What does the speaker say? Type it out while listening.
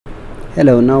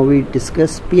Hello, now we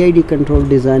discuss PID control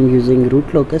design using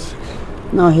root locus.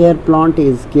 Now here plant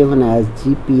is given as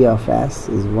GP of S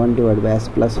is 1 divided by S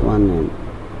plus 1 and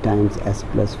times S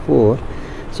plus 4.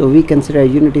 So we consider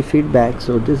unity feedback.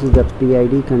 So this is the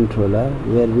PID controller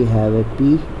where we have a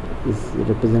P is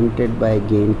represented by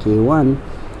gain K1,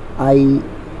 I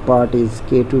part is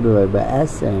K2 divided by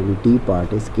S and D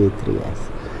part is K3S.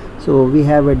 So we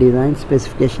have a design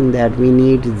specification that we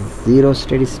need 0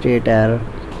 steady state error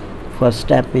for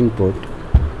step input.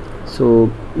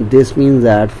 So this means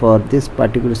that for this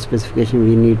particular specification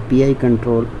we need PI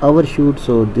control overshoot.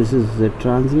 So this is the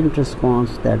transient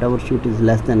response, that overshoot is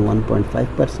less than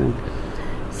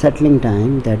 1.5%, settling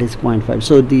time that is 0.5.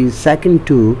 so the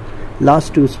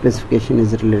last two specification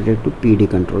is related to PD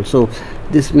control. So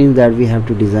this means that we have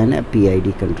to design a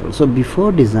PID control. So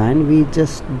before design we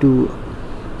just do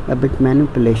a bit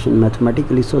manipulation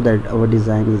mathematically so that our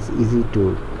design is easy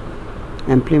to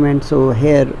implement. So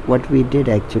here what we did,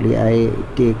 actually I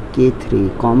take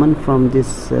K3 common from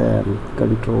this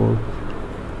control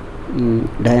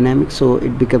dynamic, so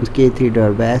it becomes K3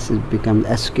 divided by S, it becomes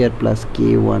S square plus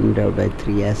K1 divided by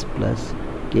 3S plus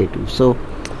K2. So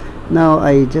now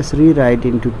I just rewrite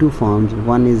into two forms,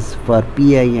 one is for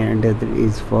PI and other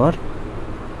is for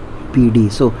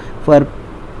PD. So for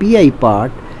PI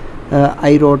part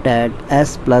I wrote at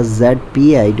S plus Z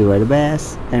PI divided by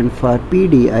S, and for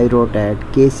PD I wrote at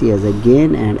KC as a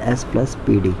gain and S plus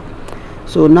PD.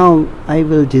 So now I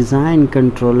will design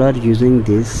controller using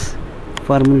this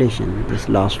formulation, this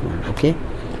last one. Okay,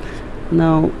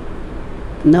 now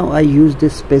I use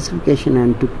this specification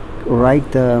and to write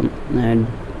the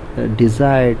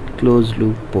desired closed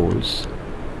loop poles.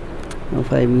 Now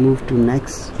if I move to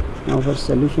next, now for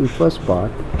solution, first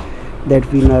part that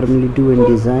we normally do in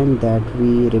design, that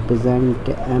we represent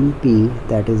MP,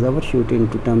 that is overshoot,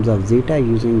 into terms of zeta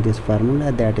using this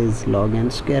formula, that is log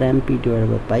n square MP divided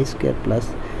by pi square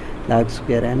plus log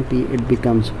square MP, it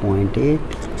becomes 0.8.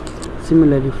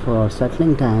 Similarly for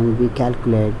settling time we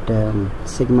calculate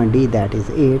sigma d, that is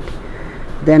 8.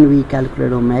 Then we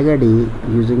calculate omega d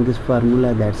using this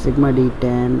formula, that sigma d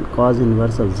tan cos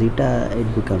inverse of zeta,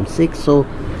 it becomes 6. So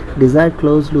desired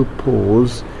closed loop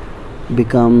poles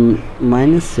become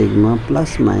minus sigma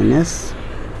plus minus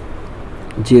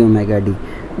j omega d.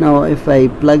 Now if I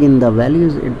plug in the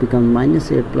values, it becomes minus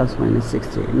 8 plus minus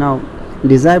 6j. Now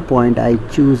desired point I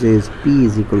choose is P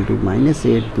is equal to minus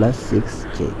 8 plus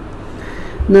 6j.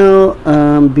 Now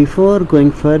before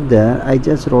going further I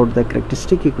just wrote the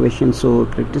characteristic equation. So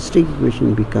characteristic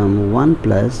equation become 1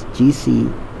 plus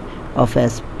GC of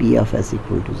S P of S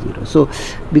equal to 0. So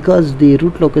because the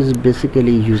root locus is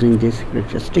basically using this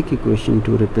characteristic equation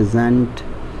to represent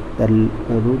the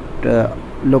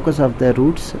locus of the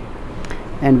roots,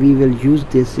 and we will use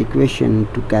this equation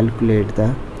to calculate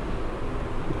the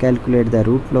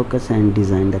root locus and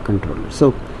design the controller.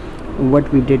 So what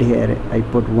we did here, I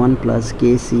put 1 plus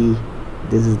KC,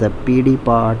 this is the PD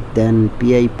part, then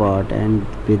PI part, and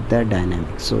with the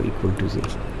dynamics, so equal to 0.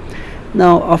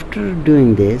 Now after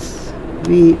doing this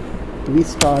we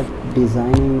start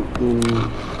designing in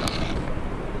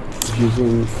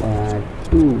using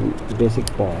two basic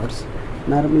parts.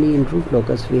 Normally in root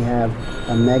locus we have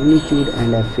a magnitude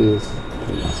and a phase.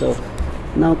 So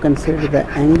now consider the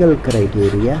angle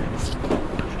criteria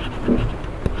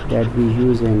that we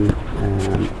use in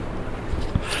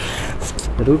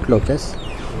root locus.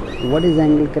 What is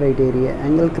angle criteria?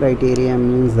 Angle criteria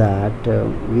means that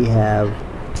we have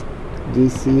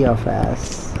GC of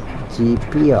S,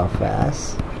 GP of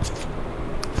S,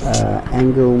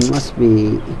 angle must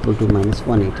be equal to minus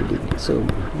 180 degrees. So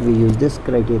we use this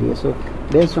criteria. So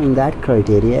based on that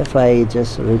criteria, if I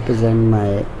just represent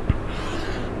my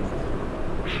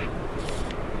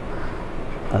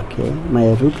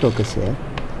my root locus here,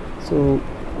 so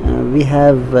we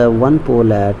have one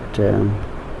pole at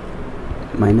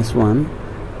minus 1,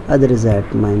 other is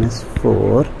at minus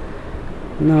 4.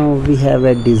 Now we have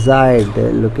a desired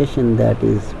location, that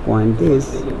is point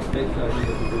this,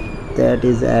 that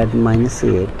is at minus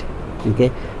 8.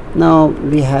 Okay, now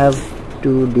we have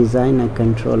to design a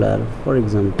controller. For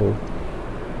example,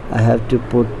 I have to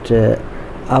put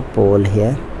a pole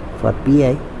here for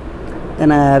PI,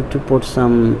 then I have to put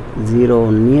some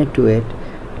 0 near to it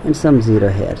and some 0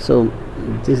 here. So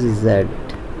this is at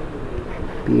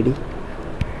PD.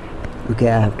 Okay,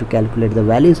 I have to calculate the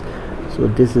values. So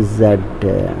this is Z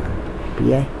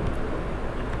PI.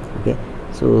 Okay,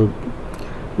 so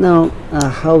now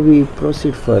how we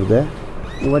proceed further,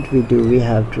 what we do, we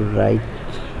have to write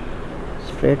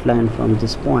straight line from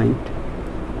this point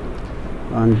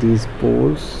on these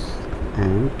poles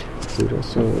and 0.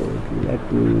 So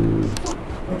let me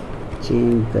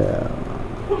change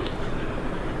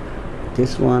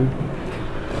this one,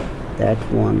 that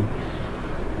one,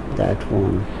 that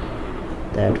one,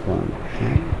 that one,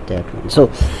 and that one. So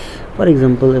for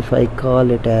example, if I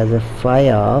call it as a phi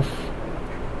of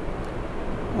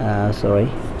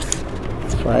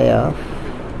phi of,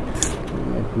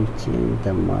 let me change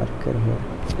the marker here.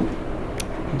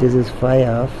 This is phi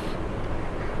of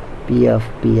P of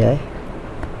Pi.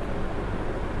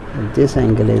 This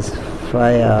angle is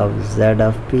phi of Z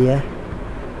of Pi.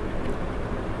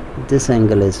 This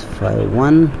angle is phi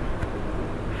 1.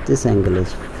 This angle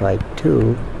is phi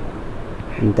 2,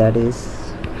 and that is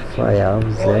phi of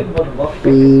Z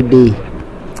PD.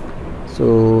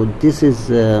 So this is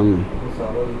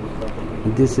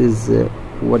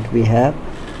what we have.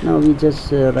 Now we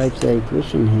just write the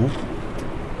equation here.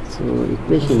 So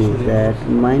equation is that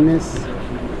minus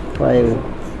 5,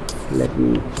 let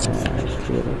me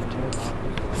clear it.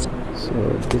 So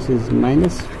this is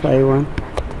minus phi 1,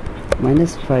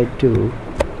 minus phi 2,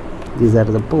 these are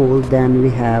the poles. Then we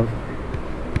have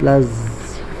plus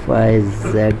phi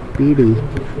Z PD,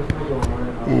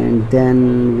 and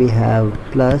then we have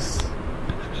plus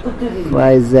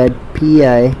phi Z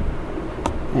Pi,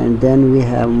 and then we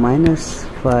have minus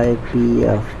phi P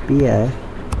of Pi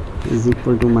is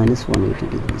equal to minus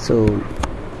 180 degrees. So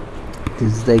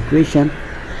this is the equation.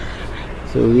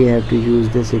 So we have to use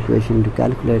this equation to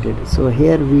calculate it. So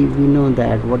here we know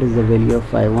that what is the value of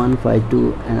phi 1, phi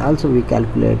 2, and also we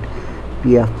calculate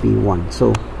P of P1.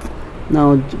 So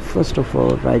now first of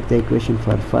all write the equation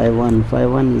for phi 1. Phi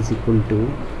 1 is equal to,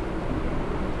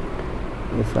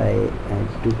 if I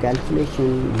do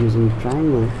calculation using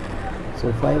triangle,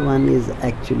 so phi 1 is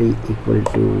actually equal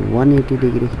to 180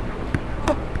 degree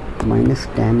minus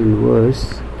tan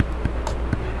inverse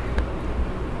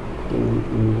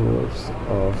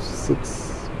of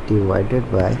 6 divided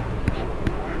by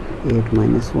 8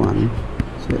 minus 1,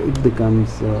 so it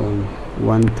becomes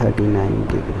 139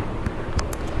 degree.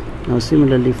 Now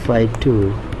similarly phi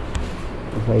 2,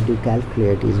 if I do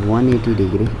calculate, is 180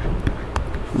 degree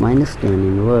minus tan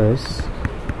inverse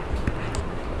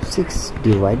 6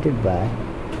 divided by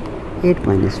 8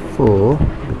 minus 4,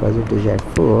 because it is at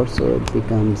 4, so it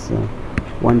becomes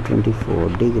 124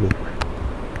 degree.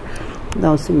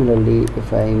 Now similarly,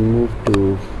 if I move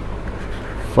to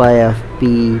phi of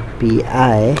Pi,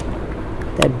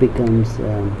 that becomes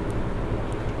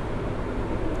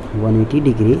 180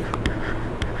 degree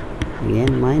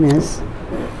again, minus,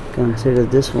 consider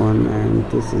this one, and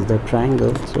this is the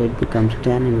triangle, so it becomes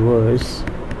tan inverse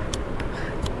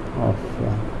of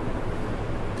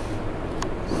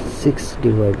 6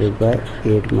 divided by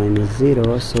 8 minus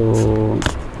 0, so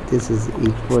this is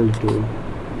equal to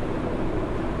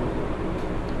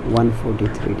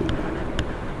 143 degree.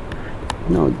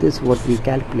 Now this what we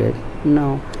calculate.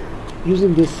 Now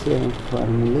using this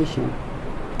formulation,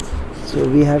 so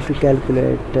we have to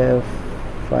calculate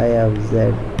phi of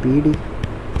Z PD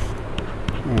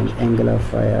and angle of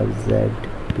phi of Z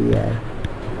Pi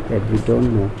that we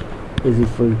don't know is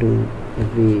equal to,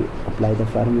 if we apply the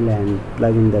formula and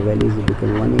plug in the values, it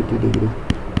becomes 180 degree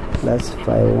plus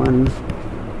phi 1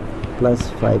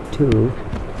 plus phi 2,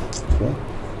 okay,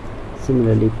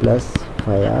 similarly plus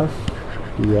phi of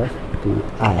P of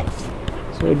Pi,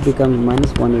 so it becomes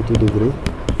minus 180 degree,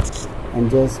 and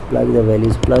just plug the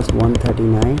values, plus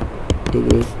 139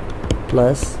 degree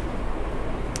plus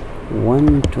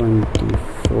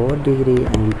 124 degree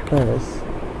and plus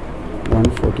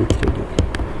 143 degree.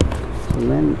 So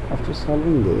when after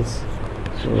solving this,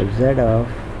 so Z of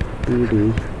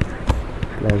PD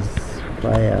plus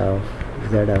phi of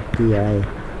Z of Pi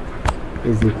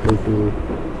is equal to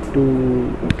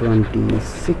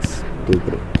 226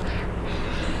 degree.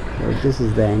 So this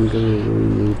is the angle we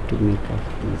need to make of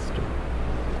these two.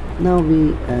 Now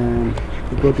we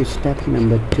go to step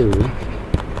number 2,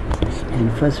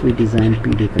 and first we design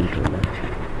PD controller.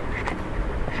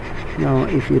 Now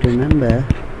if you remember,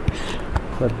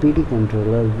 for PD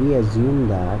controller we assume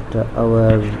that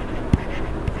our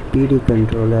PD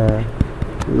controller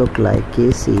look like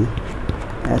KC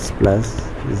S plus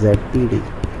ZPD.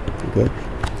 Okay,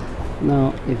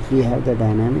 now if we have the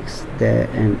dynamics there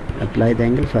and apply the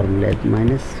angle formula,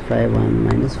 minus phi 1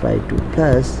 minus phi 2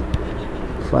 plus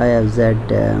phi of Z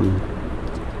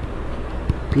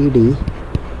PD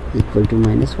equal to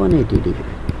minus 180 degree.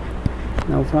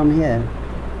 Now from here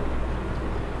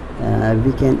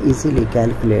we can easily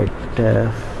calculate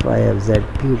phi of Z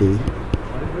PD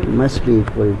must be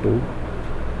equal to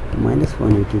minus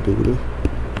 180 degree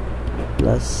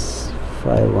plus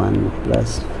phi 1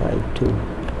 plus phi 2.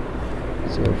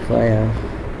 So phi of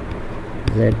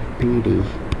Z PD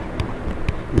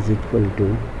is equal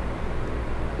to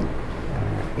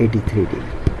 83 degree.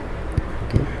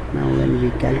 Okay, now when we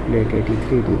calculate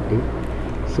 83 degree,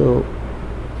 so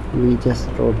we just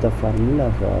wrote the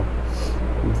formula for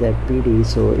ZPD.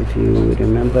 So if you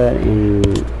remember, in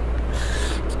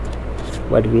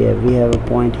what we have a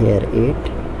point here 8,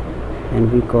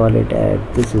 and we call it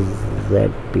at this is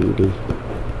ZPD.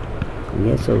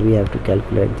 Okay, so we have to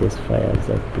calculate this via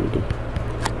ZPD.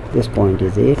 This point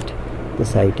is 8,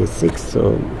 this height is 6,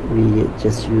 so we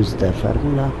just use the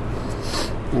formula,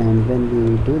 and when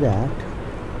we do that,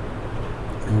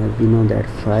 we know that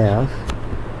phi of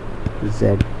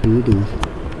ZPD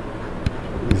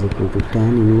is equal to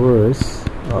tan inverse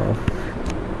of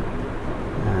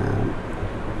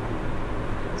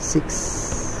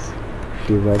 6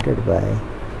 divided by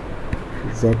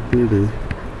ZPD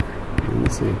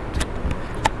minus 8.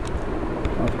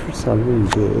 After solving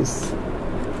this,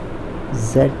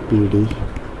 ZPD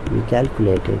we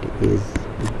calculated is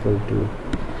equal to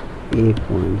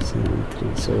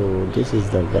 8.73. so this is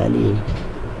the value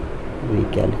we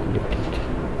calculated.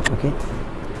 Okay,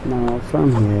 now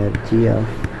from here G of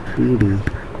PD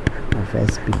of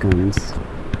S becomes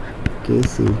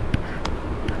KC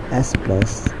S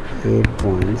plus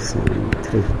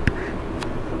 8.73.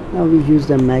 now we use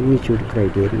the magnitude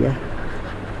criteria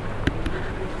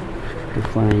to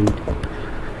find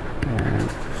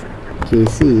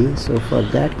KC. So for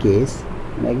that case,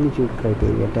 magnitude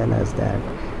criteria tell us that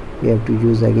we have to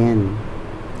use again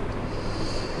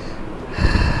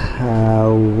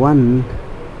 1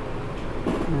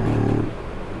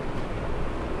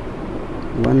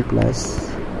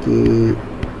 plus K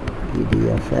PD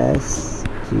of S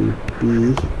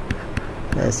GP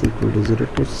S equal to 0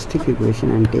 to stick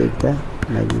equation and take the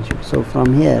magnitude. So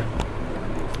from here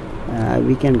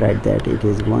we can write that it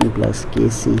is 1 plus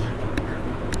KC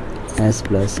S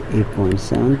plus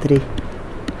 8.73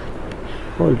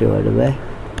 whole divided by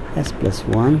S plus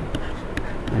 1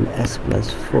 and S plus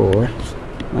 4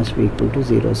 must be equal to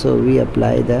 0. So we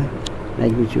apply the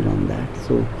magnitude on that.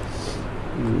 So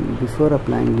before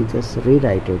applying, we just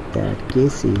rewrite it that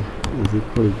KC is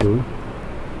equal to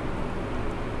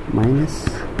minus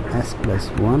S plus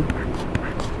 1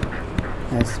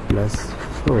 S plus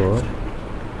 4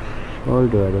 whole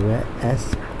divided by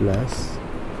S plus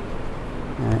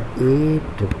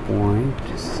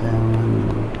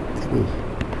 8.73.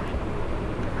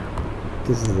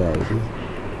 This is the idea.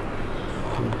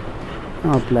 Okay.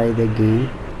 Now apply the gain.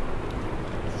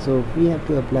 So we have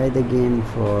to apply the gain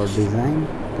for design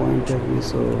point of view.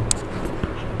 So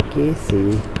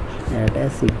KC at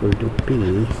S equal to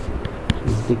P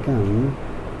is become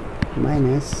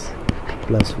minus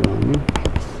plus 1,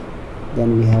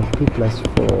 then we have P plus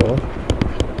 4,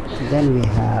 then we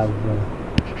have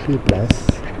P plus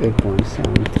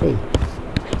 8.73.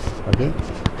 okay,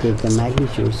 take the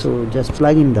magnitude. So just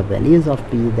plug in the values of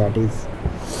P, that is,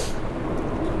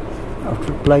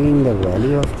 after plugging the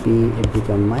value of P, it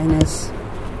become minus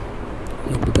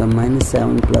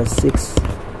 7 plus 6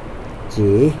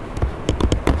 J.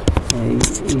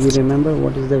 You remember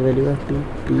what is the value of P?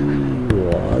 P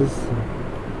was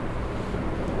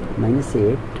minus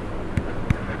 8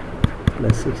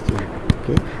 plus 16.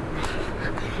 Okay,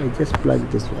 I just plug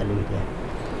this value there.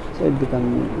 So it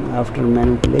become, after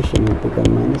manipulation, it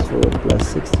become minus 4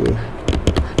 plus 6J,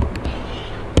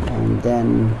 and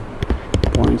then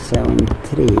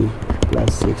 0.73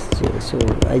 plus 6J. So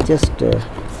I just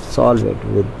solve it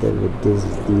with these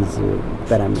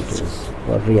parameters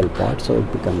for real part, so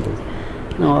it becomes this.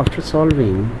 Now after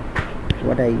solving,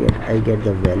 what I get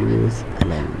the value is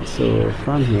 11. So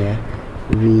from here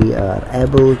we are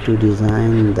able to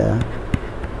design the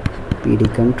PD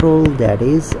control, that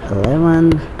is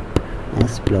 11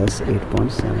 S plus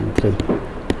 8.73.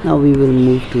 Now we will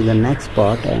move to the next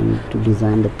part and to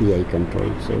design the PI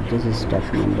control. So this is step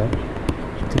number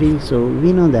 3. So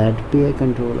we know that PI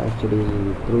control actually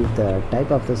proves the type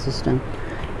of the system,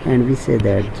 and we say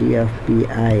that G of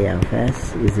PI of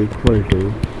S is equal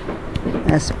to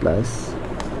S plus,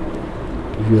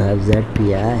 you have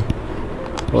ZPI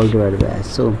whole divided by S.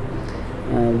 So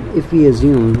if we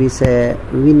assume, we say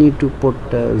we need to put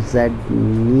Z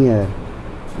near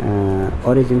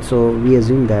origin, so we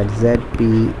assume that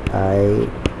ZPI,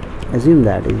 assume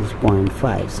that is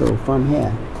 0.5. so from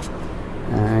here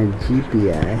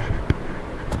GPI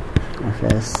of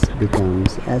S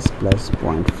becomes S plus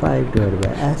 0.5 divided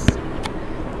by S.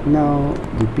 Now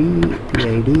the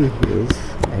PID is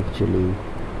actually,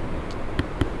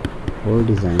 whole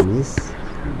design is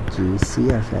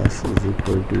GC of S is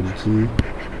equal to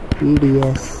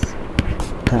GPDS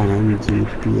times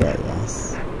GPIS.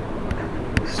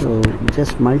 So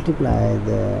just multiply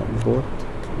the both.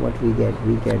 What we get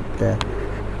the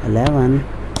 11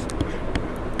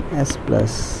 s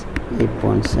plus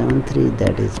 8.73,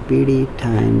 that is PD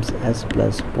times s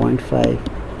plus 0.5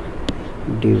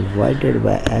 divided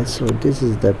by s. So this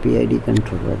is the PID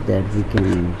controller that we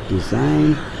can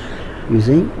design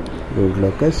using root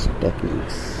locus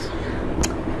techniques.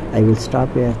 I will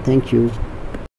stop here. Thank you.